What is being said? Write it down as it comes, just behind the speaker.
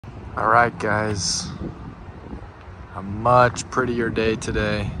All right, guys, a much prettier day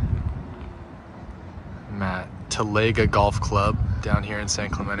today. I'm at Talega Golf Club down here in San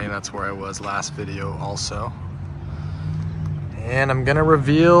Clemente. That's where I was last video also. And I'm gonna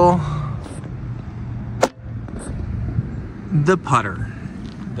reveal the putter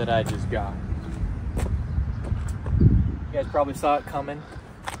that I just got. You guys probably saw it coming.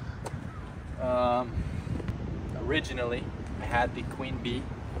 Originally, I had the Queen Bee,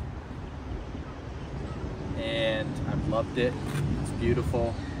 and I've loved it. It's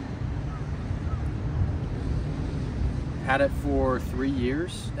beautiful. Had it for 3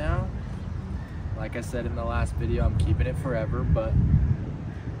 years now. Like I said in the last video, I'm keeping it forever, but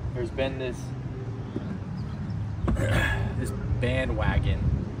there's been this this bandwagon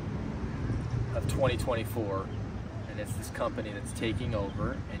of 2024, and it's this company that's taking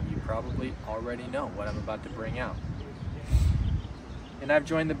over, and you probably already know what I'm about to bring out. And I've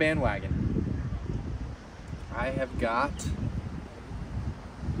joined the bandwagon. I have got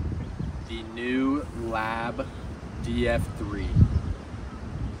the new Lab DF3,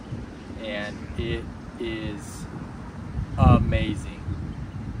 and it is amazing.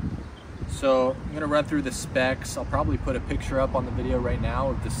 So I'm gonna run through the specs. I'll probably put a picture up on the video right now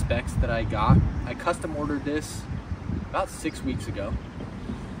of the specs that I got. I custom ordered this about 6 weeks ago,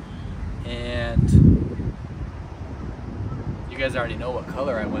 and you guys already know what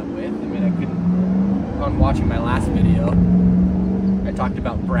color I went with. I mean, I couldn't, on watching my last video, I talked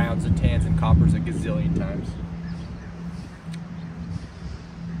about browns and tans and coppers a gazillion times.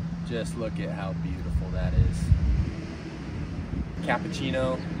 Just look at how beautiful that is.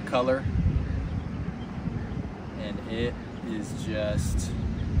 Cappuccino color, and it is just,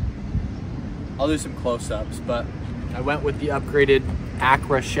 I'll do some close-ups, but I went with the upgraded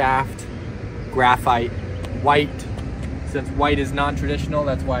Acra shaft, graphite white. Since white is non-traditional,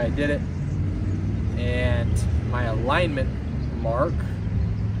 that's why I did it. And my alignment mark,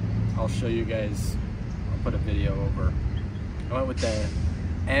 I'll show you guys, I'll put a video over. I went with the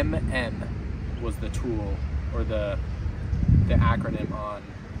MM was the tool, or the acronym on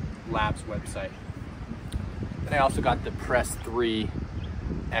Lab's website. And I also got the Press 3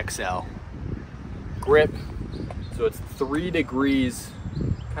 XL grip. So it's 3 degrees,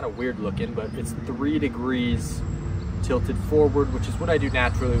 kind of weird looking, but it's 3 degrees tilted forward, which is what I do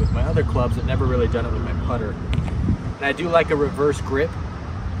naturally with my other clubs. I've never really done it with my putter. And I do like a reverse grip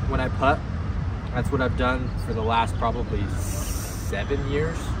when I putt. That's what I've done for the last probably 7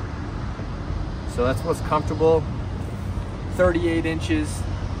 years. So that's what's comfortable. 38 inches.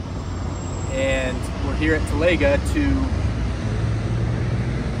 And we're here at Talega to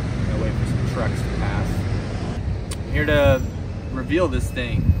wait for some trucks to pass. I'm here to reveal this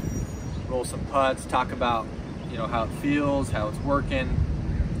thing, roll some putts, talk about, you know, how it feels, how it's working.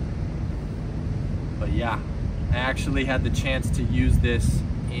 But yeah, I actually had the chance to use this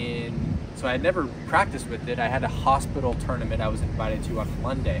in, so I had never practiced with it. I had a hospital tournament I was invited to on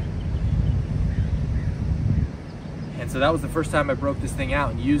Monday. And so that was the first time I broke this thing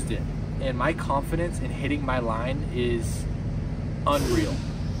out and used it. And my confidence in hitting my line is unreal.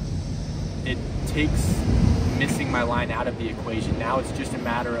 It takes missing my line out of the equation. Now it's just a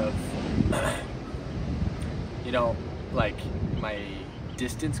matter of, you know, like my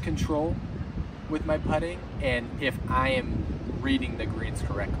distance control with my putting, and if I am reading the greens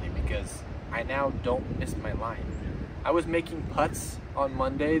correctly, because I now don't miss my line. I was making putts on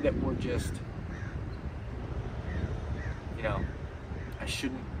Monday that were just, you know,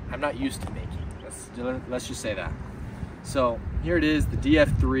 I'm not used to making. Let's just say that. So here it is, the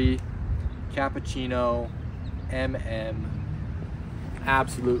DF3 Cappuccino MM.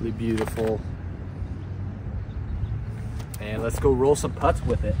 Absolutely beautiful. And let's go roll some putts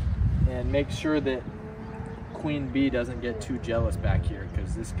with it and make sure that Queen Bee doesn't get too jealous back here,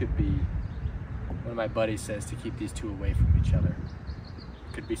 because this could be, one of my buddies says to keep these two away from each other.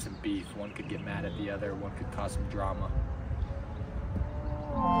 Could be some beef. One could get mad at the other. One could cause some drama.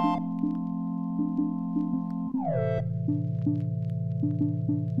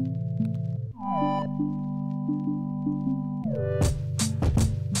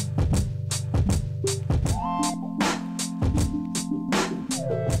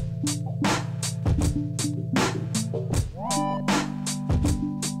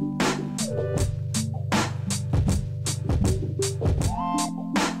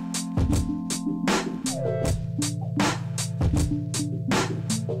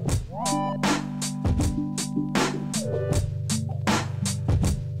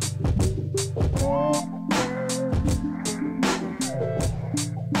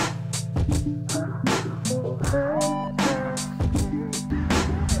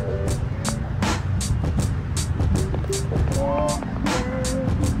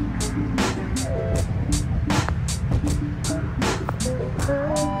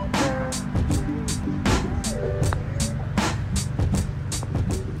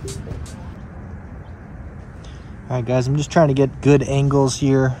 All right, guys, I'm just trying to get good angles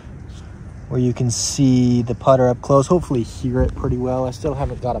here where you can see the putter up close. Hopefully hear it pretty well. I still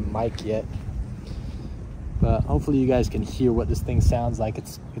haven't got a mic yet, but hopefully you guys can hear what this thing sounds like.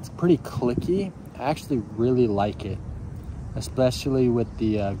 It's pretty clicky. I actually really like it, especially with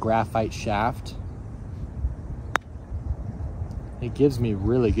the graphite shaft. It gives me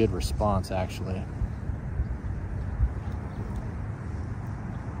really good response, actually.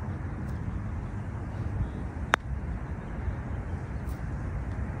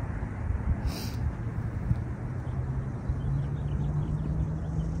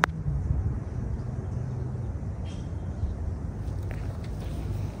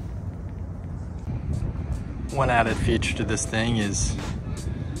 One added feature to this thing is,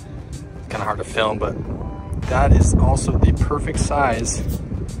 kind of hard to film, but that is also the perfect size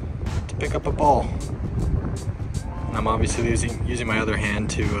to pick up a ball. And I'm obviously using my other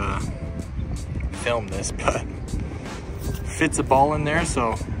hand to film this, but fits a ball in there,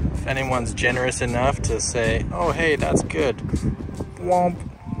 so if anyone's generous enough to say, oh hey, that's good, womp,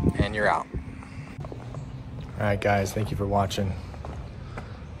 and you're out. All right guys, thank you for watching.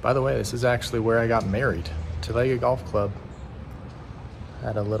 By the way, this is actually where I got married. Talladega Golf Club.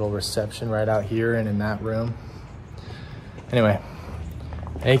 Had a little reception right out here and in that room. Anyway,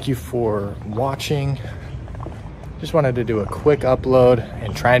 thank you for watching. Just wanted to do a quick upload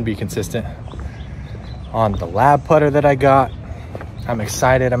and try and be consistent on the lab putter that I got. I'm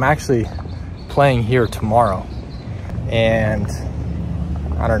excited. I'm actually playing here tomorrow, and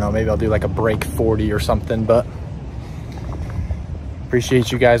I don't know, maybe I'll do like a break 40 or something, but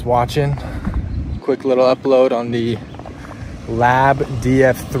appreciate you guys watching. Quick little upload on the Lab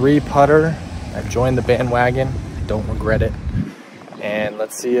DF3 putter. I joined the bandwagon, don't regret it. And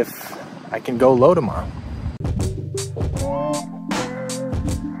let's see if I can go low tomorrow.